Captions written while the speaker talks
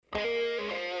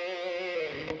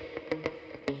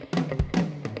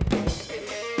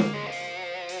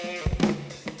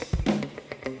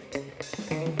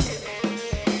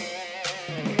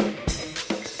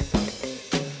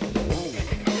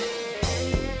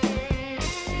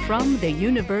From the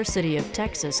University of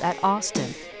Texas at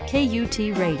Austin, KUT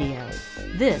Radio.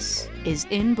 This is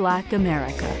In Black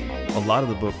America. A lot of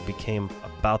the book became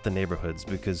about the neighborhoods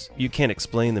because you can't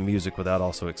explain the music without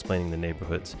also explaining the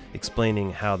neighborhoods,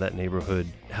 explaining how the neighborhood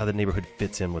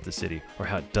fits in with the city or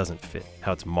how it doesn't fit,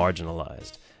 how it's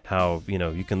marginalized, how,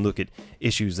 you can look at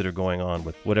issues that are going on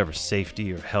with whatever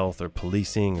safety or health or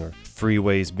policing or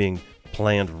freeways being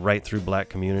planned right through black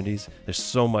communities. There's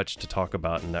so much to talk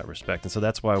about in that respect. And so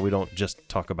that's why we don't just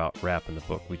talk about rap in the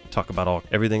book. We talk about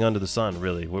everything under the sun,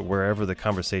 really, wherever the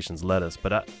conversations led us.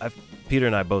 But Peter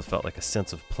and I both felt like a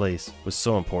sense of place was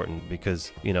so important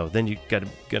because, then you got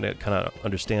to kind of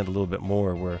understand a little bit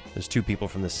more where there's two people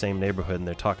from the same neighborhood and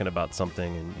they're talking about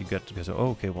something and you got to go, oh,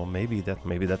 okay, well, maybe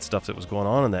that's stuff that was going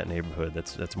on in that neighborhood.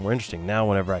 That's more interesting. Now,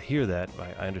 whenever I hear that,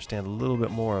 I understand a little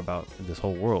bit more about this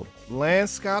whole world.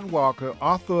 Lance Scott Walker,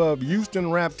 author of Houston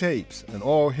Rap Tapes, an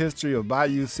oral history of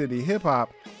Bayou City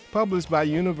hip-hop, published by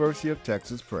University of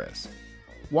Texas Press.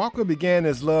 Walker began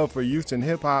his love for Houston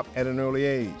hip-hop at an early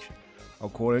age.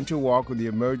 According to Walker, the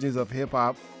emergence of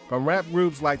hip-hop from rap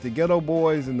groups like the Geto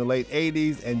Boys in the late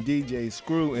 80s and DJ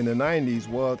Screw in the 90s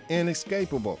was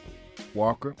inescapable.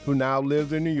 Walker, who now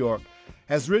lives in New York,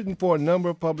 has written for a number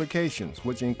of publications,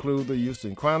 which include the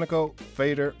Houston Chronicle,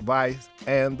 Fader, Vice,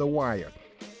 and The Wire.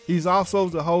 He's also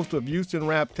the host of Houston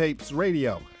Rap Tapes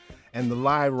Radio and the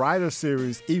live writer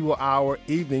series Evil Hour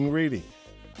Evening Reading.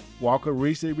 Walker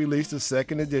recently released the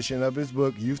second edition of his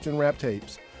book, Houston Rap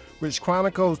Tapes, which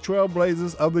chronicles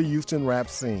trailblazers of the Houston rap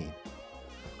scene.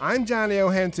 I'm Johnny L.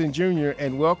 Hanson Jr.,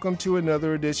 and welcome to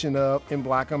another edition of In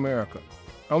Black America.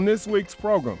 On this week's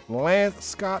program, Lance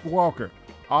Scott Walker,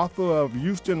 author of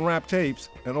Houston Rap Tapes,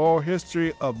 an oral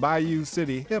history of Bayou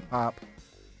City hip-hop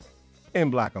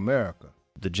in Black America.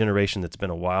 The generation that's been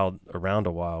around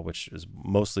a while, which is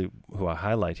mostly who I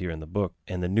highlight here in the book,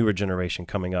 and the newer generation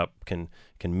coming up can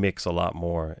mix a lot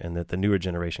more, and that the newer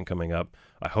generation coming up,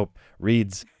 I hope,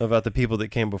 reads about the people that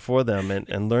came before them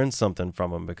and learns something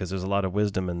from them, because there's a lot of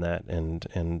wisdom in that, and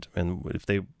if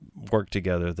they work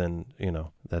together, then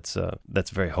that's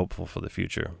very hopeful for the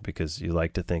future, because you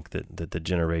like to think that the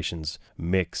generations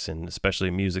mix, and especially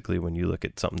musically, when you look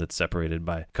at something that's separated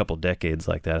by a couple decades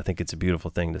like that, I think it's a beautiful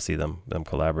thing to see them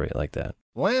collaborate like that.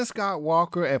 Lance Scott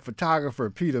Walker and photographer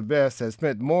Peter Best has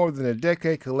spent more than a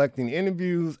decade collecting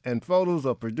interviews and photos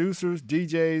of producers,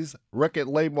 DJs, record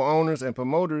label owners, and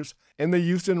promoters in the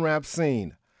Houston rap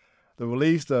scene. The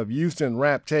release of Houston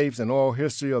Rap Tapes, an oral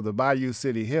history of the Bayou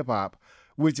City hip-hop,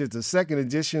 which is the second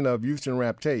edition of Houston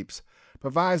Rap Tapes,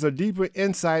 provides a deeper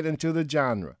insight into the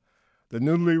genre. The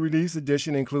newly released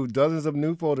edition includes dozens of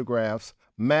new photographs,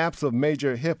 maps of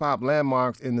major hip-hop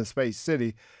landmarks in the Space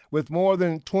City, with more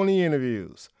than 20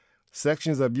 interviews.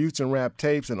 Sections of Houston Rap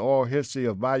Tapes, an oral history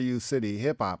of Bayou City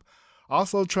hip-hop,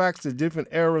 also tracks the different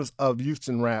eras of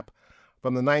Houston rap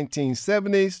from the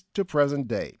 1970s to present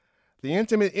day. The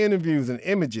intimate interviews and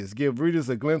images give readers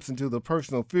a glimpse into the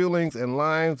personal feelings and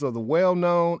lives of the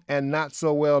well-known and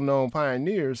not-so-well-known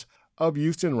pioneers of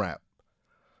Houston rap.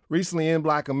 Recently, in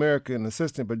Black America, an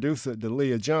assistant producer,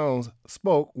 Delia Jones,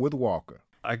 spoke with Walker.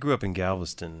 I grew up in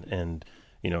Galveston, and,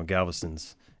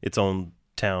 Galveston's its own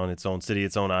town, its own city,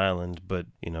 its own island, but,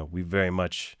 we very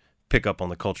much pick up on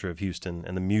the culture of Houston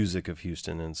and the music of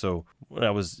Houston. And so when I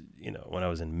was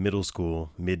in middle school,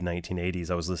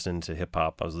 mid-1980s, I was listening to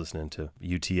hip-hop. I was listening to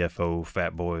UTFO,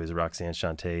 Fat Boys, Roxanne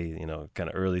Shante, kind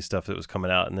of early stuff that was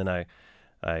coming out. And then I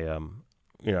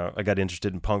got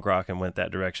interested in punk rock and went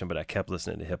that direction, but I kept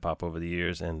listening to hip-hop over the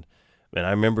years. And I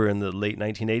remember in the late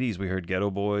 1980s, we heard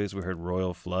Geto Boys, we heard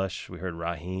Royal Flush, we heard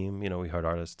Raheem, we heard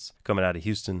artists coming out of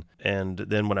Houston. And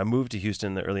then when I moved to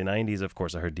Houston in the early 90s, of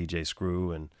course, I heard DJ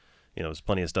Screw, and, there's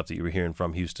plenty of stuff that you were hearing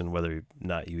from Houston, whether or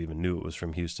not you even knew it was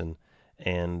from Houston.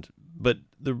 But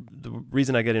the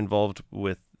reason I got involved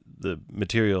with the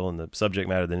material and the subject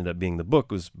matter that ended up being the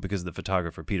book was because of the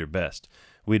photographer Peter Best.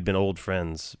 We'd been old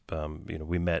friends.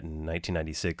 We met in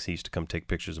 1996. He used to come take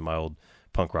pictures of my old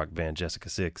punk rock band, Jessica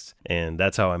Six, and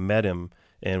that's how I met him.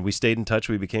 And we stayed in touch.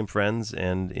 We became friends.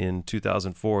 And in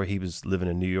 2004, he was living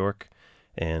in New York,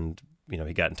 and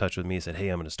he got in touch with me. He said, "Hey,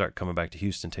 I'm going to start coming back to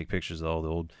Houston, take pictures of all the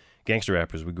old gangster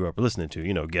rappers we grew up listening to.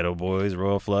 Geto Boys,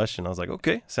 Royal Flush." And I was like,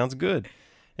 "Okay, sounds good."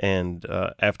 And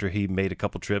after he made a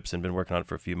couple trips and been working on it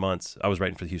for a few months, I was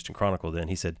writing for the Houston Chronicle then.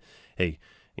 He said, "Hey,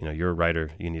 you're a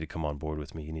writer. You need to come on board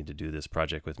with me. You need to do this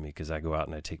project with me, because I go out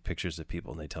and I take pictures of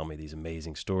people and they tell me these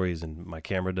amazing stories and my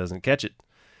camera doesn't catch it."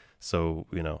 So,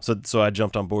 so I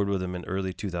jumped on board with him in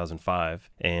early 2005,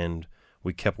 and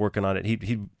we kept working on it.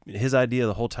 His idea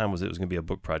the whole time was it was going to be a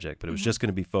book project, but it was just going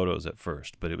to be photos at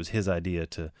first. But it was his idea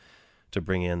to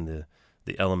bring in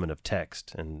the element of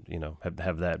text and,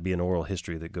 have that be an oral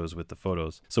history that goes with the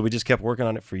photos. So we just kept working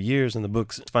on it for years, and the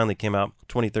books finally came out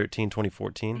 2013,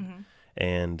 2014. Mm-hmm.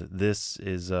 And this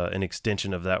is an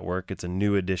extension of that work. It's a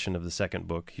new edition of the second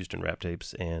book, Houston Rap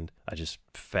Tapes, and I just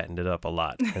fattened it up a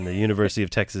lot. And the University of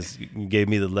Texas gave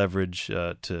me the leverage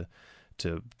to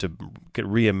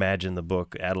reimagine the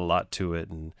book, add a lot to it,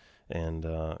 and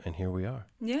here we are.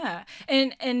 Yeah.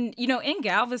 And in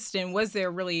Galveston, was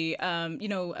there really,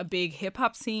 a big hip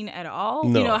hop scene at all?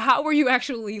 No. How were you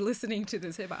actually listening to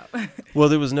this hip hop? Well,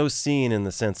 there was no scene in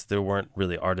the sense that there weren't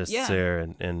really artists there.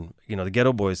 And the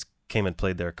Geto Boys came and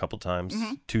played there a couple times.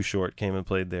 Mm-hmm. Too Short came and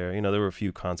played there. There were a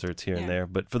few concerts here and there,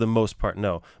 but for the most part,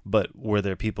 no. But were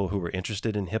there people who were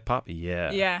interested in hip hop?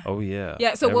 Yeah. Yeah. Oh, yeah.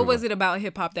 Yeah. So Everyone. what was it about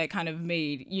hip hop that kind of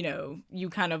made, you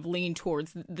kind of lean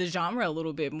towards the genre a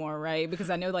little bit more, right? Because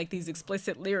I know like these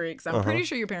explicit lyrics, I'm pretty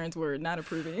sure your parents were not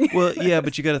approving. Well, yeah,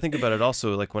 but you got to think about it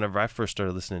also. Like whenever I first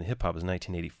started listening to hip hop, it was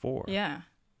 1984. Yeah.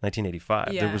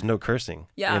 1985. Yeah. There was no cursing.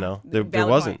 Yeah. There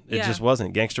wasn't. Point. It just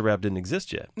wasn't. Gangster rap didn't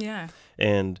exist yet. Yeah.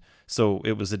 And so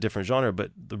it was a different genre. But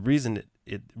the reason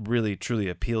it really truly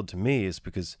appealed to me is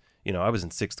because, I was in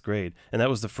 6th grade, and that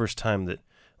was the first time that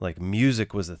like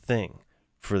music was a thing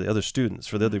for the other students,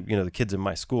 for the other, the kids in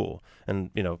my school.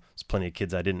 And, there's plenty of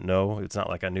kids I didn't know. It's not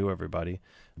like I knew everybody,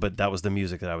 but that was the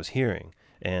music that I was hearing.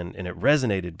 And it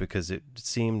resonated because it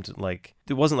seemed like,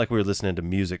 it wasn't like we were listening to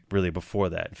music really before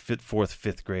that. 4th,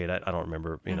 5th grade, I don't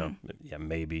remember,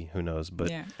 maybe, who knows. But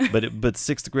but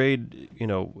 6th grade,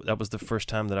 that was the first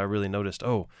time that I really noticed,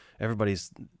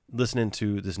 everybody's listening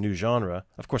to this new genre.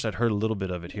 Of course, I'd heard a little bit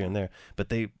of it here and there,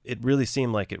 but it really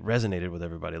seemed like it resonated with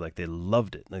everybody. Like they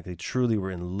loved it. Like they truly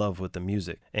were in love with the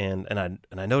music. And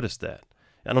I noticed that.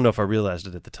 I don't know if I realized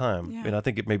it at the time. Yeah. I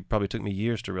think it probably took me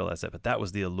years to realize that, but that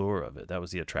was the allure of it. That was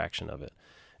the attraction of it.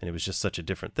 And it was just such a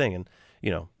different thing. And,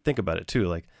 think about it too,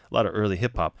 like a lot of early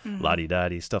hip hop,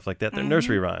 la-di-da-di, stuff like that. They're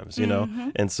nursery rhymes,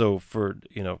 And so for,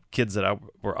 kids that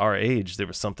were our age, there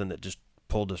was something that just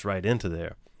pulled us right into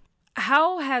there.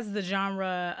 How has the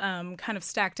genre kind of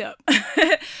stacked up,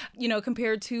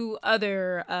 compared to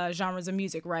other genres of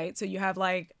music, right? So you have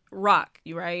like rock,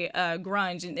 right?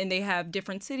 Grunge, and they have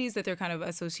different cities that they're kind of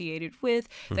associated with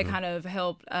that kind of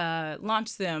help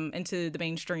launch them into the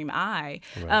mainstream eye.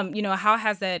 Right. How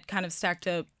has that kind of stacked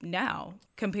up now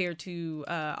compared to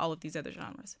all of these other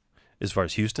genres? As far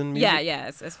as Houston music? Yeah,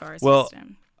 as far as well,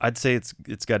 Houston. I'd say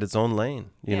it's got its own lane.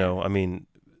 You know, I mean,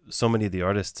 so many of the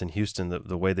artists in Houston,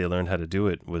 the way they learned how to do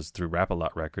it was through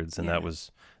Rap-A-Lot Records, and that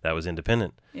was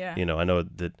independent. Yeah. I know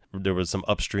that there was some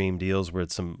upstream deals where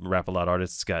some Rap-A-Lot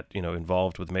artists got,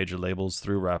 involved with major labels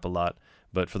through Rap-A-Lot,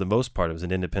 but for the most part, it was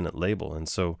an independent label. And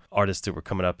so artists that were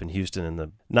coming up in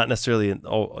Houston not necessarily in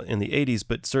the 80s,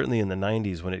 but certainly in the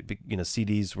 90s when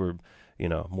CDs were,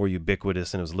 more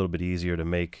ubiquitous and it was a little bit easier to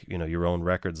make, your own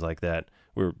records like that.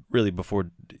 We're really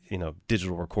before,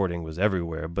 digital recording was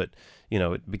everywhere, but,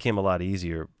 it became a lot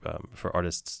easier for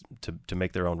artists to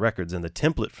make their own records. And the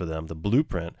template for them, the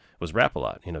blueprint, was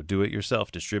Rap-A-Lot. Do it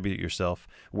yourself, distribute it yourself,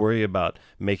 worry about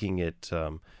making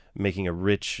a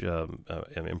rich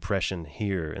impression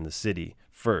here in the city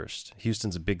first.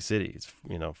 Houston's a big city. It's,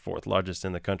 4th largest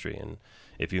in the country. And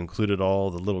if you included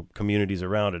all the little communities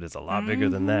around it, it's a lot bigger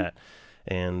than that.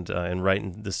 And right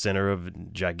in the center of a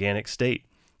gigantic state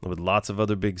with lots of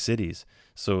other big cities.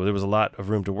 So there was a lot of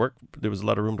room to work.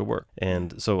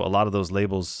 And so a lot of those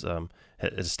labels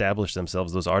had established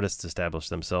themselves, those artists established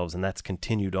themselves, and that's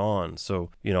continued on. So,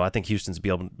 I think Houston's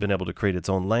been able to create its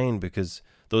own lane because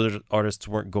those artists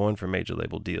weren't going for major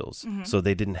label deals. So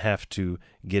they didn't have to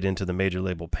get into the major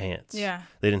label pants. Yeah.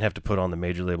 They didn't have to put on the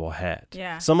major label hat.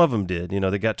 Yeah. Some of them did.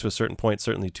 They got to a certain point,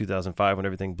 certainly 2005 when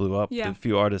everything blew up. Yeah. The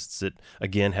few artists that,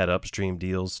 again, had upstream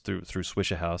deals through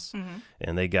Swishahouse,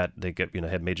 and they got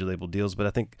had major label deals. But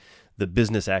I think the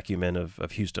business acumen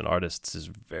of Houston artists is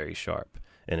very sharp.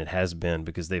 And it has been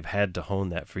because they've had to hone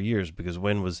that for years. Because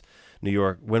when were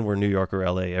New York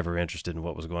or LA ever interested in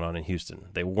what was going on in Houston?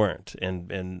 They weren't, and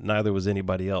neither was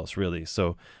anybody else really.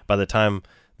 So by the time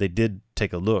they did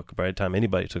take a look, by the time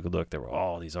anybody took a look, there were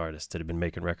all these artists that had been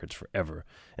making records forever.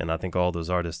 And I think all those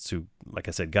artists who, like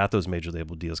I said, got those major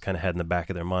label deals kind of had in the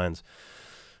back of their minds,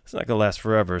 it's not going to last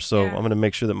forever. So I'm going to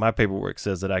make sure that my paperwork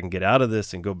says that I can get out of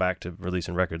this and go back to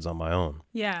releasing records on my own.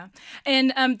 Yeah.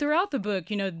 And throughout the book,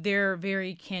 there are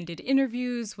very candid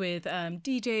interviews with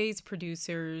DJs,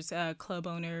 producers, club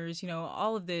owners,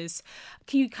 all of this.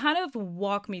 Can you kind of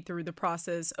walk me through the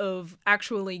process of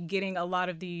actually getting a lot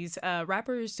of these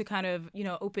rappers to kind of,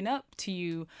 open up to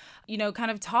you,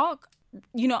 kind of talk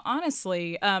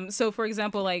Honestly, so for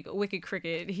example, like Wicked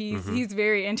Cricket, he's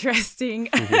very interesting.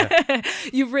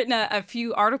 You've written a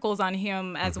few articles on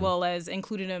him as well as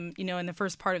included him, in the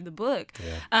first part of the book.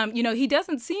 He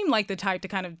doesn't seem like the type to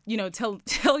kind of,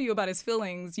 tell you about his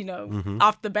feelings,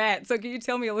 off the bat. So can you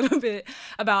tell me a little bit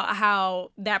about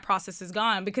how that process has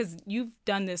gone? Because you've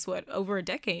done this, over a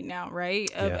decade now,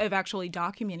 right? Of actually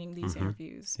documenting these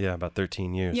interviews. Yeah, about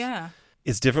 13 years. Yeah.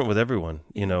 It's different with everyone.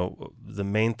 The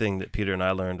main thing that Peter and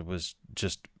I learned was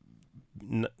just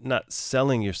not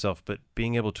selling yourself, but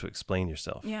being able to explain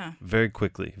yourself very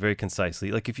quickly, very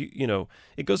concisely. Like if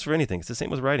it goes for anything. It's the same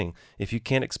with writing. If you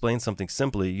can't explain something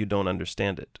simply, you don't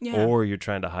understand it, or you're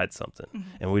trying to hide something.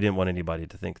 And we didn't want anybody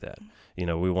to think that.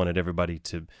 We wanted everybody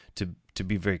to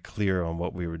be very clear on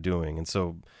what we were doing. And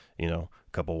so, a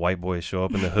couple white boys show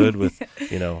up in the hood with,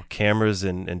 cameras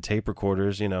and tape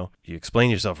recorders. You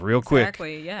explain yourself real quick.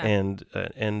 Exactly, yeah.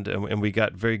 And we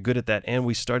got very good at that. And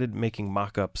we started making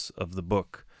mock-ups of the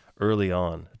book early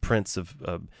on, prints of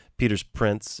Peter's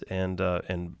prints, and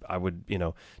I would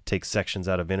take sections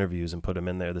out of interviews and put them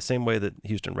in there. The same way that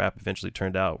Houston Rap eventually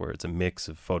turned out, where it's a mix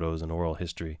of photos and oral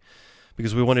history,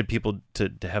 because we wanted people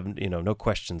to have no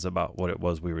questions about what it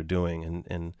was we were doing.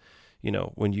 And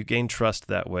when you gain trust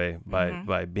that way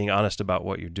by being honest about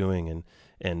what you're doing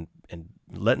and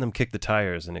letting them kick the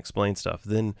tires and explain stuff,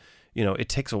 then it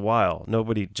takes a while.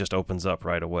 Nobody just opens up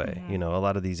right away. A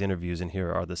lot of these interviews in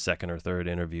here are the second or third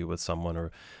interview with someone,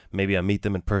 or maybe I meet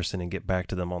them in person and get back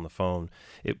to them on the phone.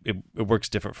 It works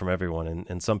different from everyone,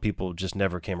 and some people just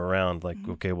never came around. Like,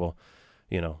 okay, well,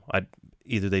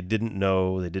 either they didn't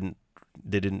know, they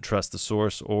didn't trust the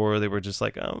source, or they were just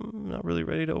like, I'm not really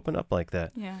ready to open up like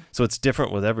that. Yeah. So it's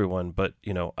different with everyone, but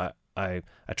I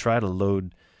try to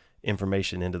load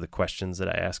information into the questions that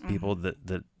I ask people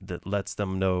that lets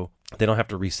them know they don't have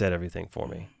to reset everything for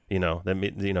me.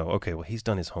 Okay, well, he's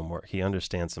done his homework. He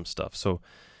understands some stuff. So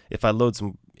if I load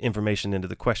some information into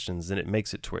the questions, then it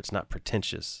makes it to where it's not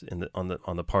pretentious on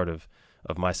the part of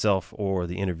myself or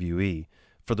the interviewee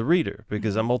for the reader,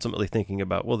 because I'm ultimately thinking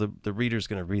about, well, the reader's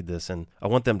going to read this, and I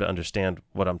want them to understand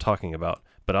what I'm talking about,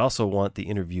 but I also want the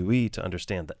interviewee to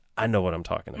understand that I know what I'm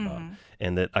talking about,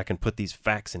 and that I can put these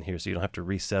facts in here so you don't have to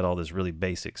reset all this really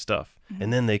basic stuff.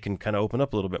 And then they can kind of open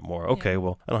up a little bit more. Okay,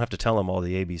 well, I don't have to tell them all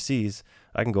the ABCs.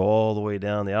 I can go all the way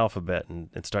down the alphabet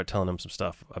and start telling them some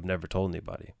stuff I've never told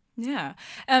anybody. Yeah.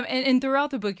 And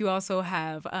throughout the book, you also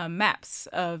have maps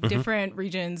of different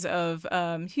regions of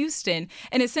Houston.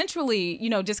 And essentially,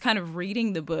 just kind of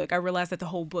reading the book, I realized that the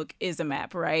whole book is a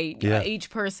map, right? Yeah. Each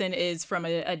person is from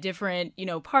a different,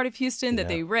 part of Houston that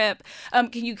they rep.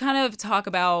 Can you kind of talk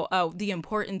about the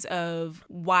importance of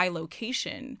why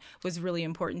location was really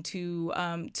important to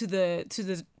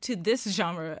this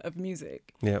genre of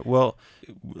music? Yeah. Well,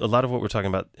 a lot of what we're talking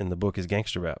about in the book is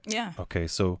gangster rap. Yeah. Okay.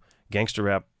 So gangster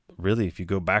rap, really, if you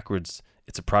go backwards,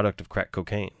 it's a product of crack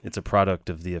cocaine. It's a product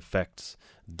of the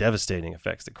devastating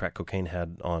effects that crack cocaine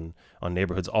had on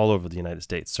neighborhoods all over the United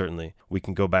States. Certainly, we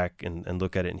can go back and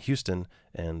look at it in Houston,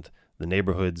 and the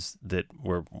neighborhoods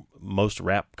where most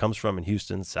rap comes from in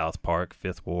Houston: South Park,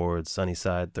 5th Ward,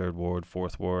 Sunnyside, 3rd Ward,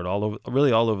 4th Ward,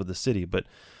 all over the city. But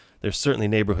there's certainly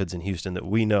neighborhoods in Houston that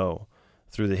we know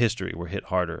through the history were hit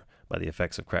harder by the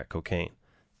effects of crack cocaine.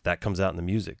 That comes out in the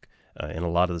music. In a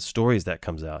lot of the stories that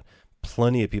comes out,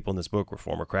 plenty of people in this book were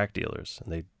former crack dealers,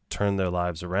 and they turned their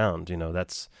lives around.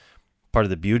 That's part of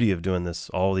the beauty of doing this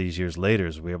all these years later,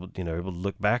 is we're able to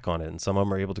look back on it, and some of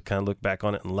them are able to kind of look back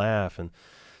on it and laugh, and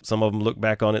some of them look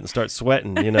back on it and start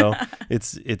sweating. But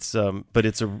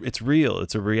it's real.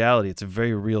 It's a reality. It's a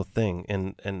very real thing,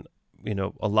 and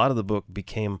a lot of the book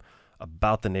became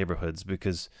about the neighborhoods,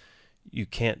 because you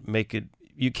can't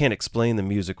explain the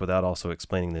music without also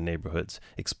explaining the neighborhoods,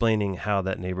 explaining how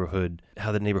that neighborhood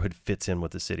fits in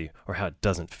with the city, or how it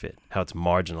doesn't fit, how it's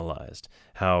marginalized,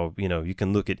 how, you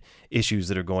can look at issues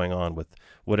that are going on with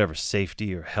whatever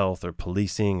safety or health or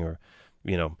policing, or,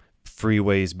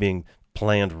 freeways being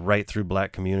planned right through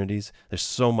black communities. There's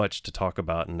so much to talk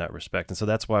about in that respect. And so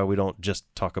that's why we don't just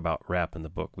talk about rap in the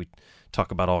book. We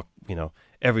talk about all,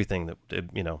 everything that,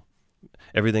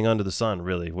 everything under the sun,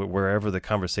 really, wherever the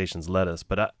conversations led us.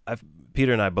 But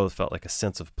Peter and I both felt like a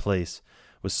sense of place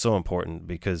was so important,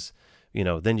 because,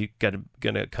 then you got to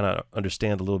kind of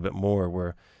understand a little bit more,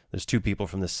 where there's two people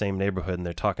from the same neighborhood and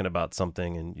they're talking about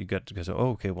something, and you got to go, oh,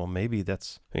 okay, well, maybe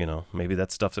that's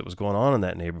stuff that was going on in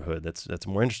that neighborhood. That's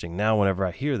more interesting. Now, whenever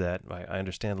I hear that, I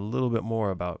understand a little bit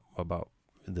more about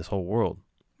this whole world.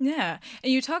 Yeah.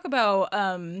 And you talk about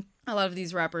a lot of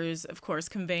these rappers, of course,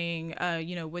 conveying,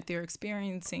 what they're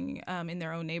experiencing in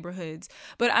their own neighborhoods.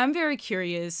 But I'm very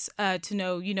curious to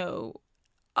know,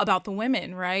 about the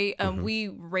women, right? We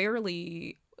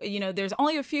rarely, there's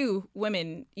only a few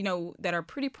women, that are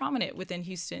pretty prominent within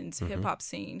Houston's hip hop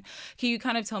scene. Can you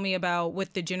kind of tell me about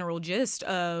what the general gist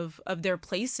of their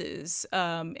places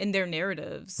and their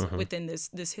narratives within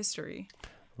this history?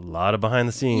 A lot of behind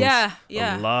the scenes. Yeah.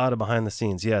 A lot of behind the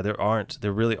scenes. Yeah,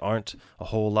 there really aren't a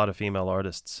whole lot of female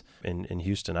artists in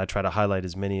Houston. I try to highlight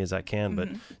as many as I can, but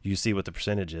you see what the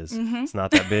percentage is. It's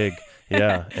not that big.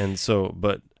 Yeah. And so,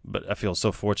 but I feel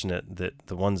so fortunate that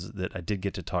the ones that I did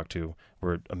get to talk to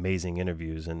were amazing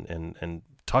interviews and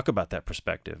talk about that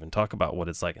perspective and talk about what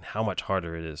it's like and how much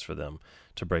harder it is for them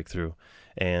to break through.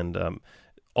 And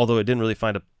although it didn't really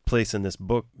find a place in this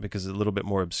book because it's a little bit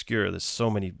more obscure, there's so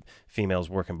many females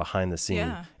working behind the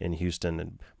scene in Houston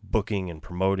and booking and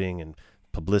promoting and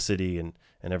publicity and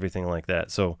everything like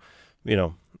that. So,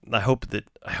 I hope that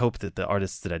the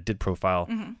artists that I did profile,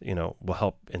 will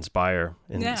help inspire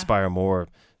more.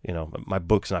 My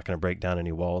book's not going to break down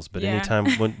any walls, but anytime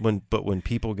when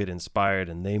people get inspired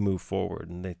and they move forward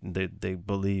and they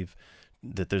believe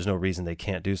that there's no reason they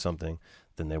can't do something,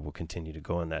 then they will continue to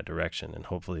go in that direction, and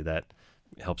hopefully that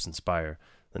helps inspire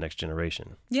the next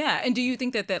generation. Yeah. And do you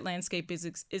think that landscape is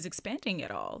expanding at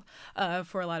all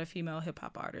for a lot of female hip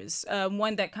hop artists?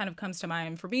 One that kind of comes to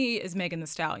mind for me is Megan Thee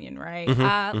Stallion, right?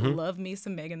 I love me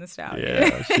some Megan Thee Stallion.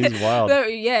 Yeah, she's wild.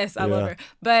 Yes, I love her.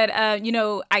 But,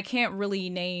 I can't really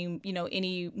name,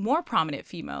 any more prominent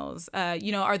females.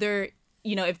 Are there,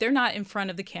 if they're not in front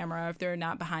of the camera, if they're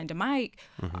not behind a mic,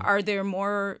 are there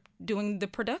more doing the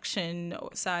production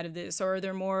side of this? Or are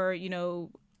there more,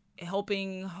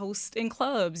 helping host in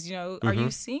clubs? Are you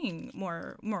seeing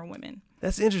more women?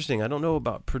 That's interesting. I don't know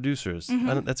about producers.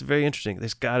 That's very interesting.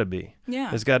 There's got to be. Yeah.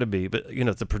 There's got to be. But,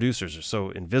 the producers are so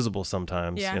invisible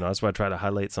sometimes. Yeah. That's why I try to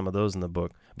highlight some of those in the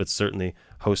book. But certainly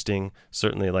hosting,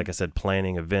 like I said,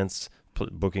 planning events,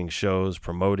 booking shows,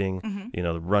 promoting,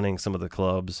 running some of the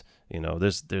clubs.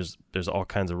 There's all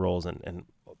kinds of roles and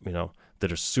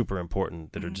that are super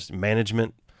important, that are just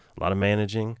management, a lot of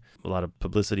managing, a lot of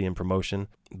publicity and promotion,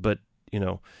 but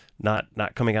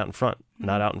not coming out in front,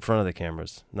 not out in front of the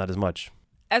cameras, not as much.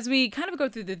 As we kind of go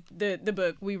through the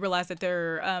book, we realize that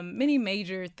there are many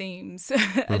major themes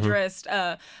addressed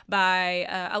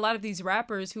by a lot of these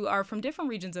rappers who are from different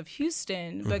regions of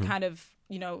Houston, but kind of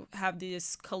have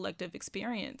this collective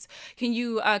experience. Can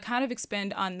you kind of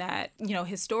expand on that,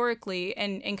 historically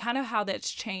and kind of how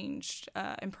that's changed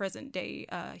in present day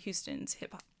Houston's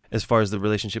hip hop? As far as the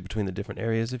relationship between the different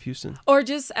areas of Houston? Or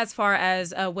just as far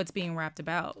as what's being rapped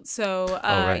about. So,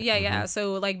 right. Yeah.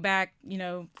 So, like back,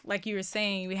 like you were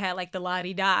saying, we had like the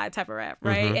la-di-da type of rap,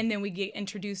 right? And then we get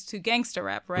introduced to gangster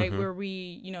rap, right? Where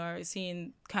we, are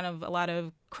seeing kind of a lot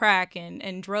of crack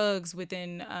and drugs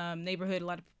within neighborhood, a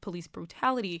lot of police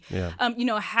brutality. Yeah.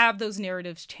 Have those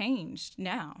narratives changed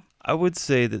now? I would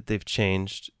say that they've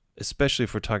changed, especially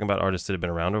if we're talking about artists that have been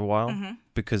around a while,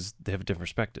 because they have a different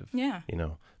perspective. Yeah.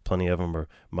 Plenty of them are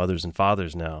mothers and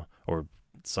fathers now, or in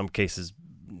some cases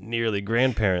nearly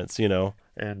grandparents,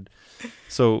 and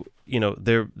so,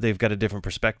 they've got a different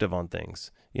perspective on things.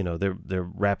 They're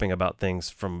rapping about things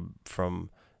from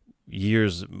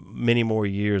years, many more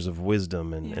years of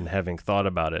wisdom and having thought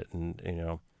about it.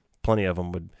 And, plenty of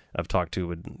them I've talked to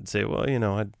would say, well,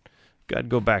 I'd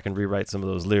go back and rewrite some of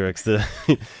those lyrics that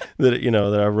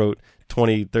I wrote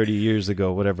 20, 30 years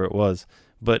ago, whatever it was.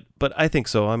 But I think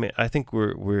so. I mean, I think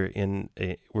we're in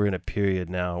a period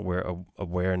now where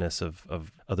awareness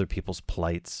of other people's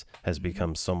plights has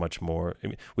become so much more. I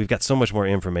mean, we've got so much more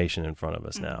information in front of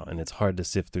us now, and it's hard to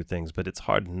sift through things. But it's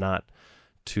hard not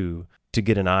to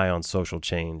get an eye on social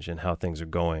change and how things are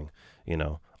going.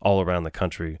 All around the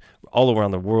country, all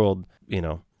around the world.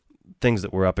 Things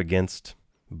that we're up against,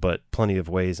 but plenty of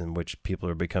ways in which people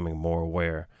are becoming more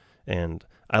aware. And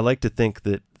I like to think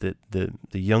that the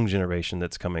young generation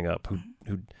that's coming up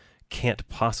who can't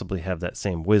possibly have that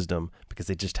same wisdom because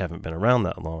they just haven't been around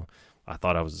that long. I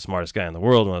thought I was the smartest guy in the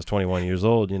world when I was 21 years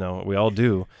old. We all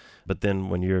do. But then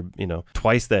when you're,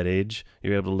 twice that age,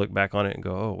 you're able to look back on it and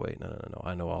go, oh, wait, no.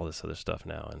 I know all this other stuff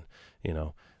now. And,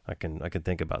 I can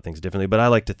think about things differently. But I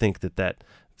like to think that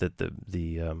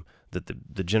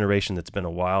the generation that's been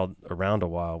around a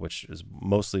while, which is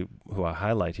mostly who I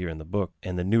highlight here in the book,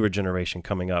 and the newer generation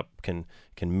coming up can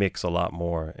mix a lot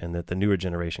more, and that the newer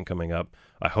generation coming up,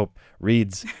 I hope,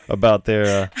 reads about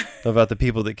about the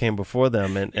people that came before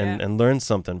them and learns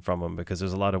something from them, because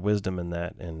there's a lot of wisdom in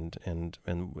that, and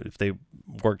if they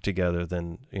work together,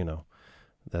 then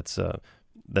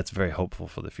that's very hopeful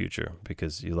for the future,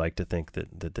 because you like to think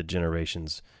that the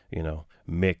generations,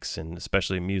 mix, and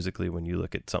especially musically, when you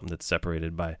look at something that's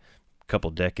separated by couple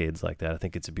decades like that. I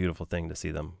think it's a beautiful thing to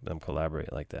see them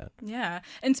collaborate like that. Yeah.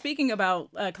 And speaking about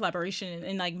collaboration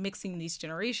and like mixing these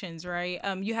generations, right?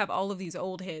 You have all of these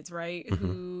old heads, right?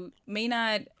 Who may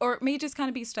not, or may just kind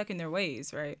of be stuck in their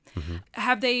ways, right?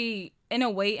 Have they, in a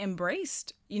way,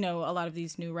 embraced, a lot of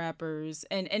these new rappers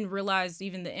and realized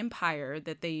even the empire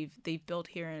that they've built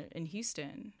here in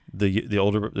Houston? The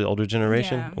older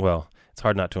generation? Yeah. Well, it's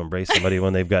hard not to embrace somebody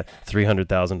when they've got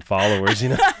 300,000 followers,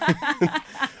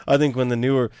 I think when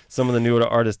some of the newer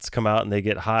artists come out and they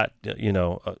get hot,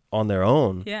 on their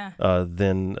own,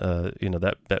 then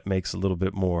that makes a little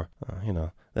bit more,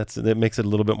 that makes it a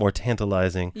little bit more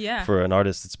tantalizing for an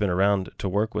artist that's been around to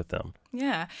work with them.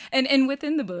 Yeah. And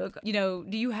within the book,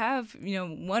 do you have,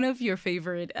 one of your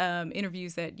favorite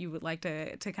interviews that you would like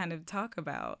to kind of talk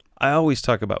about? I always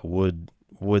talk about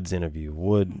Wood's interview,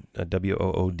 Wood,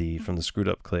 W-O-O-D, from the Screwed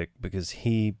Up Clique, because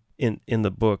he, in the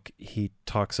book, he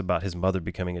talks about his mother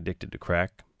becoming addicted to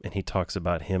crack, and he talks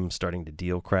about him starting to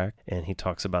deal crack, and he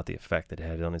talks about the effect that it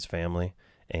had on his family,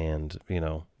 and,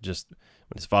 just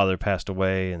when his father passed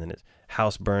away, and then his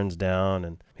house burns down,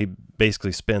 and he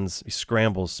basically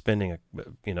scrambles, spending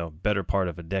a better part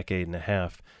of a decade and a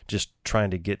half just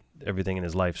trying to get everything in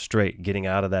his life straight, getting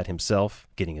out of that himself,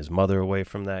 getting his mother away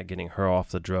from that, getting her off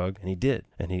the drug, and he did,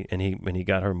 and he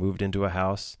got her moved into a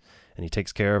house, and he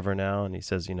takes care of her now, and he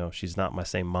says, she's not my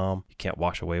same mom. You can't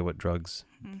wash away what drugs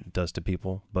does to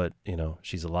people, but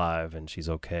she's alive and she's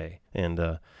okay.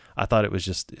 And I thought it was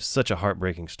just such a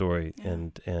heartbreaking story.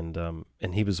 And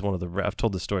he was one of the, I've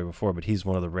told this story before, but he's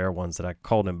one of the rare ones that I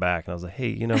called him back and I was like,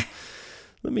 hey,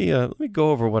 let me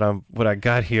go over what I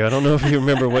got here. I don't know if you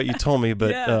remember what you told me,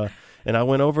 but and I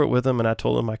went over it with him, and I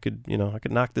told him I could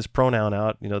knock this pronoun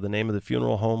out, the name of the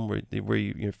funeral home where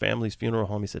your family's funeral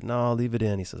home. He said, no, I'll leave it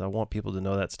in. He says, I want people to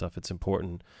know that stuff. It's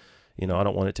important. I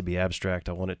don't want it to be abstract.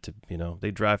 I want it to,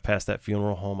 they drive past that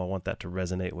funeral home. I want that to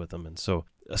resonate with them. And so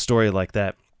a story like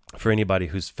that, for anybody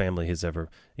whose family has ever,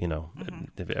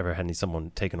 they've ever had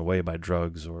someone taken away by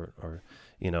drugs or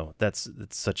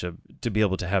it's such to be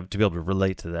able to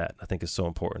relate to that, I think is so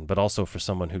important. But also for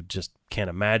someone who just can't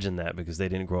imagine that because they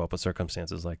didn't grow up with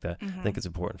circumstances like that, I think it's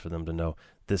important for them to know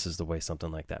this is the way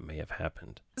something like that may have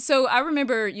happened. So I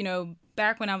remember,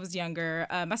 back when I was younger,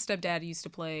 my stepdad used to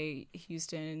play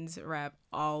Houston's rap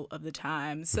all of the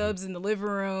time. Subs in the living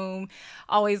room,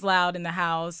 always loud in the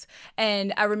house.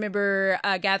 And I remember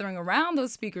gathering around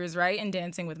those speakers, right, and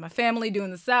dancing with my family,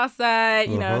 doing the South Side,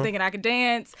 thinking I could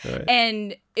dance. Right.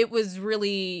 And it was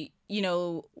really,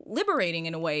 liberating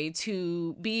in a way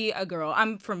to be a girl.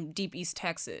 I'm from deep East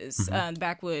Texas,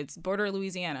 backwoods, border of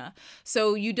Louisiana.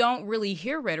 So you don't really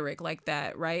hear rhetoric like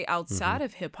that, right, outside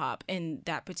of hip hop in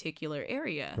that particular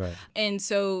area. Right. And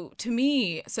so to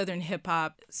me, Southern hip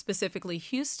hop, specifically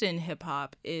Houston hip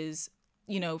hop, is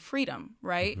freedom,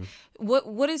 right?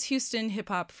 What is Houston hip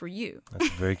hop for you? That's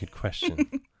a very good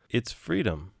question. It's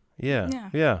freedom. Yeah.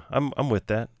 I'm with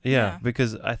that. Yeah,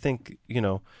 because I think,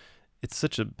 it's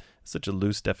such a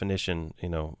loose definition.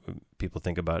 People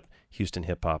think about Houston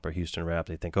hip hop or Houston rap.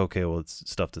 They think, okay, well, it's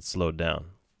stuff that's slowed down.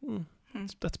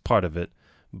 That's part of it,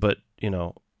 but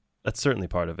that's certainly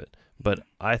part of it. But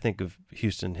I think of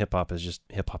Houston hip hop as just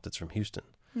hip hop that's from Houston.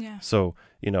 Yeah. So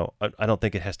I don't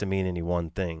think it has to mean any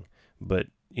one thing, but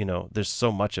there's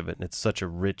so much of it, and it's such a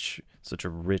rich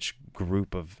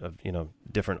group of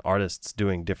different artists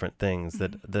doing different things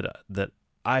that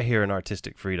I hear an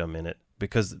artistic freedom in it.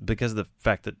 Because of the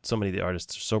fact that so many of the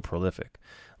artists are so prolific.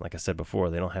 Like I said before,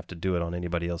 they don't have to do it on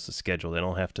anybody else's schedule. They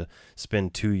don't have to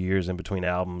spend 2 years in between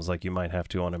albums like you might have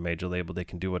to on a major label. They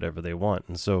can do whatever they want.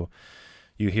 And so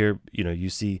you hear, you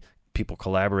see people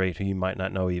collaborate who you might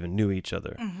not know even knew each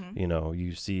other.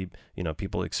 You see,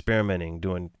 people experimenting,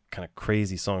 doing kind of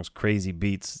crazy songs, crazy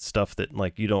beats, stuff that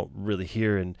like you don't really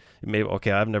hear. And maybe,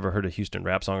 okay, I've never heard a Houston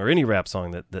rap song or any rap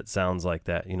song that sounds like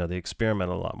that. They experiment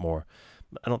a lot more.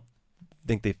 I don't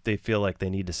think they feel like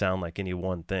they need to sound like any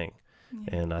one thing.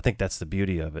 And I think that's the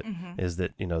beauty of it, is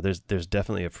that there's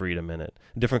definitely a freedom in it,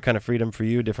 different kind of freedom for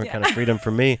you, different kind of freedom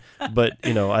for me, but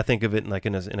I think of it like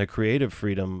in a creative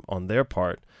freedom on their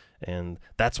part, and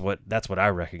that's what I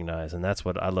recognize, and that's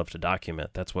what I love to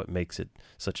document. That's what makes it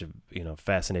such a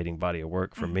fascinating body of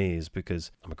work for me, is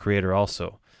because I'm a creator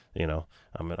also.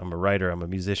 I'm a writer, I'm a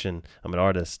musician, I'm an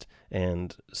artist,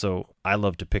 and so I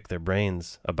love to pick their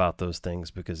brains about those things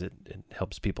because it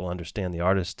helps people understand the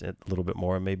artist a little bit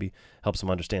more, and maybe helps them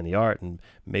understand the art, and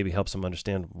maybe helps them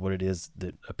understand what it is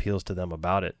that appeals to them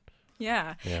about it.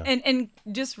 Yeah. Yeah. And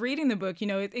just reading the book,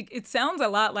 it sounds a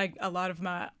lot like a lot of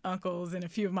my uncles and a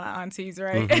few of my aunties,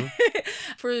 right? Mm-hmm.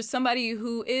 For somebody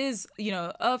who is,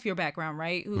 of your background,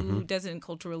 right? Who doesn't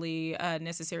culturally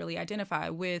necessarily identify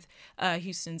with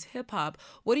Houston's hip hop,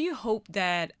 what do you hope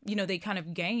that, they kind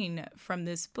of gain from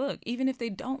this book, even if they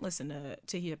don't listen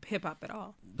to hip hop at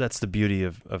all? That's the beauty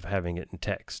of having it in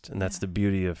text, and that's the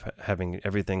beauty of having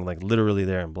everything like literally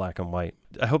there in black and white.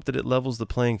 I hope that it levels the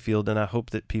playing field, and I hope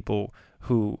that people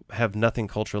who have nothing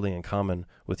culturally in common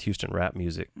with Houston rap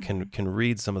music can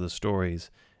read some of the stories,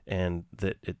 and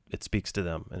that it speaks to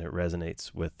them and it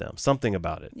resonates with them. Something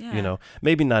about it,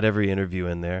 maybe not every interview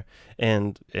in there.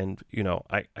 And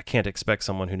I can't expect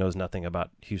someone who knows nothing about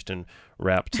Houston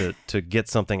rap to get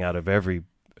something out of every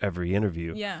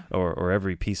interview or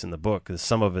every piece in the book. There's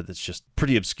some of it that's just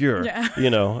pretty obscure,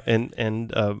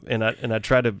 and I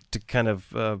try to kind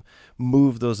of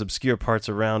move those obscure parts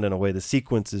around in a way. The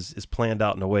sequence is planned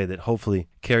out in a way that hopefully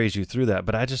carries you through that.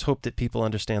 But I just hope that people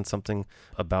understand something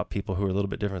about people who are a little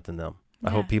bit different than them. I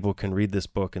hope people can read this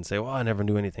book and say, well, I never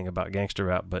knew anything about gangster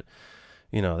rap, but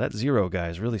that Zero guy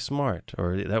is really smart,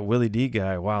 or that Willie D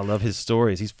guy, wow, I love his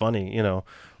stories. He's funny,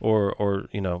 or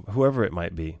whoever it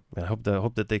might be. I hope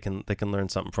that they can learn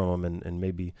something from him and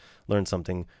maybe learn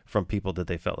something from people that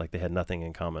they felt like they had nothing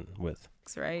in common with.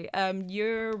 That's right.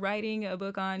 You're writing a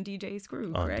book on DJ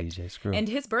Screw, on correct? DJ Screw. And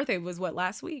his birthday was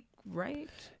last week, right?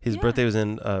 His birthday was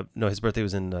in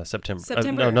September.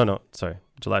 September. No, sorry,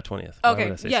 July 20th.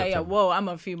 Okay, yeah. Whoa, I'm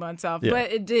a few months off,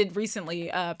 but it did recently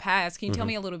pass. Can you tell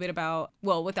me a little bit about,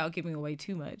 without giving away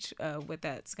too much, what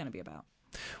that's going to be about?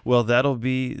 Well, it'll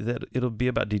be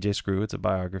about DJ Screw. It's a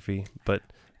biography, but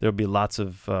there'll be lots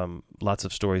of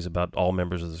stories about all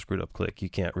members of the Screwed Up Clique. You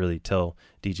can't really tell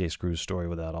DJ Screw's story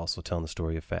without also telling the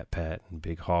story of Fat Pat and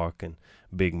Big Hawk and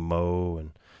Big Mo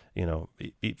and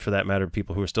for that matter,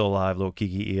 people who are still alive, Lil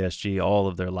Kiki, ESG. All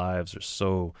of their lives are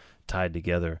so tied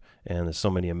together, and there's so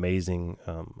many amazing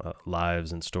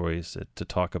lives and stories to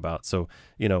talk about. So,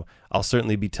 I'll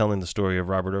certainly be telling the story of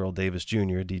Robert Earl Davis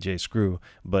Jr., DJ Screw,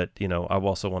 but, I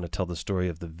also want to tell the story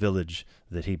of the village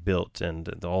that he built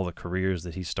and all the careers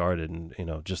that he started and,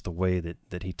 just the way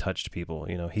that he touched people.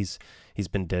 He's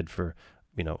been dead for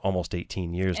almost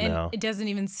 18 years and now. It doesn't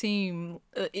even seem,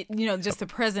 just the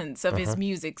presence of his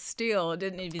music still, it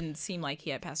didn't even seem like he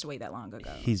had passed away that long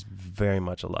ago. He's very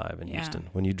much alive in Houston.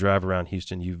 When you drive around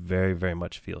Houston, you very, very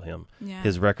much feel him. Yeah.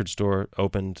 His record store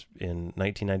opened in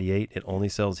 1998. It only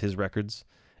sells his records,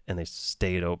 and they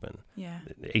stayed open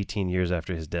 18 years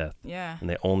after his death. Yeah. And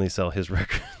they only sell his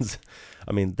records.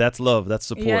 I mean, that's love. That's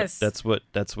support. Yes. That's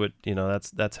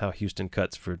how Houston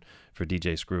cuts for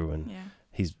DJ Screw. And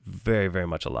he's very, very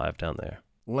much alive down there.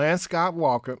 Lance Scott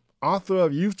Walker, author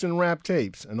of Houston Rap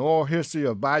Tapes, an oral history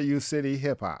of Bayou City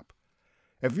hip-hop.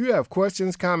 If you have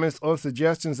questions, comments, or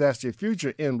suggestions as to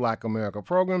future In Black America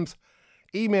programs,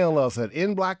 email us at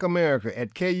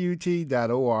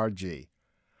inblackamerica@kut.org.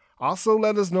 Also,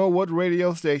 let us know what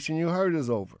radio station you heard us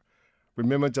over.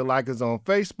 Remember to like us on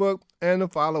Facebook and to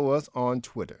follow us on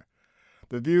Twitter.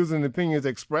 The views and opinions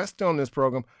expressed on this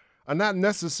program are not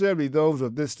necessarily those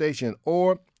of this station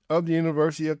or of the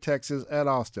University of Texas at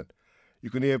Austin.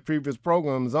 You can hear previous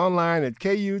programs online at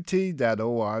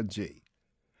kut.org.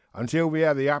 Until we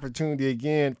have the opportunity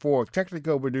again, for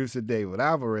technical producer David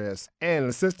Alvarez and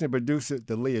assistant producer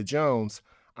Delia Jones,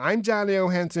 I'm Johnny O.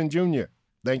 Hanson Jr.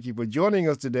 Thank you for joining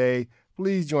us today.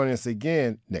 Please join us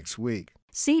again next week.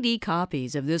 CD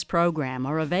copies of this program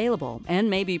are available and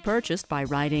may be purchased by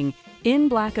writing In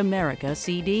Black America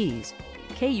CDs,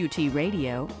 KUT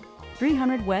Radio,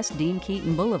 300 West Dean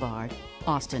Keaton Boulevard,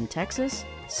 Austin, Texas,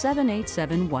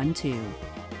 78712.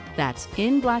 That's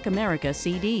In Black America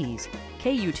CDs,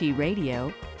 KUT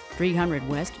Radio, 300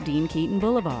 West Dean Keaton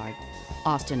Boulevard,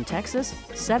 Austin, Texas,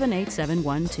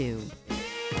 78712.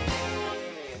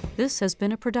 This has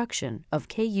been a production of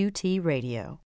KUT Radio.